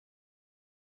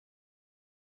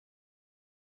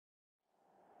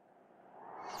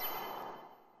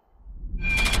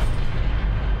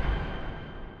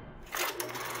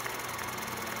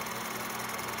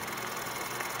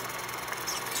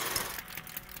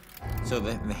So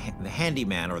the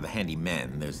handyman or the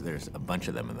handymen, there's a bunch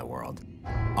of them in the world,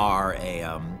 are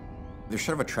they're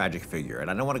sort of a tragic figure.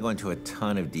 And I don't want to go into a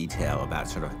ton of detail about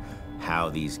sort of how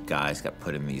these guys got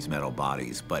put in these metal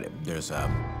bodies, but there's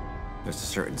a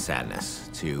certain sadness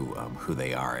to who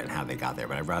they are and how they got there.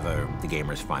 But I'd rather the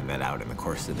gamers find that out in the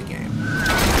course of the game.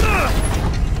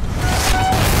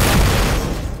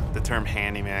 The term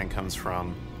handyman comes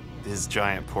from his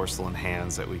giant porcelain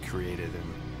hands that we created.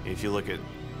 And if you look at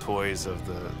toys of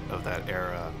that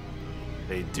era,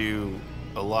 they do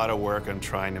a lot of work on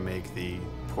trying to make the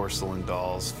porcelain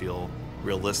dolls feel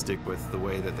realistic with the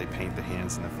way that they paint the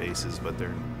hands and the faces, but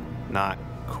they're not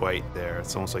quite there.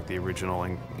 It's almost like the original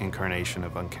incarnation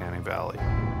of Uncanny Valley.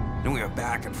 And we went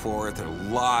back and forth at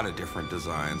a lot of different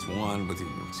designs. One with,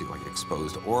 see, like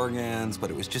exposed organs, but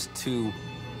it was just too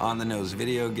on-the-nose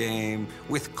video game,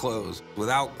 with clothes,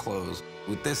 without clothes,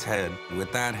 with this head,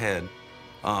 with that head,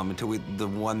 until the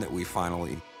one that we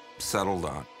finally settled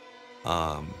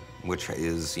on, which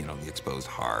is, you know, the exposed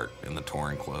heart and the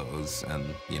torn clothes and,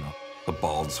 you know, the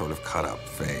bald sort of cut-up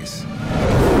face.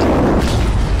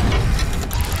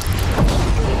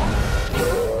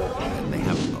 And they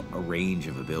have a range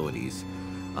of abilities.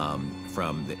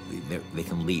 They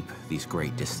can leap these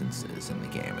great distances in the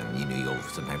game, and you know you'll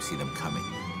sometimes see them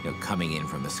coming in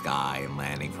from the sky and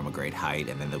landing from a great height,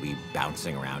 and then they'll be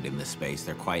bouncing around in the space.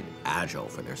 They're quite agile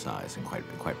for their size and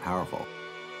quite powerful.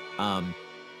 I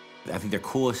think their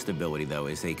coolest ability, though,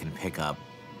 is they can pick up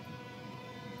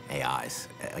AIs,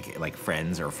 like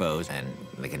friends or foes, and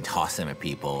they can toss them at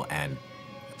people. And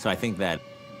so I think that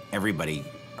everybody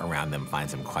around them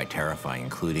finds them quite terrifying,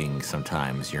 including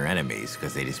sometimes your enemies,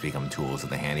 because they just become tools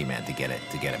of the handyman to get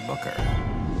at Booker.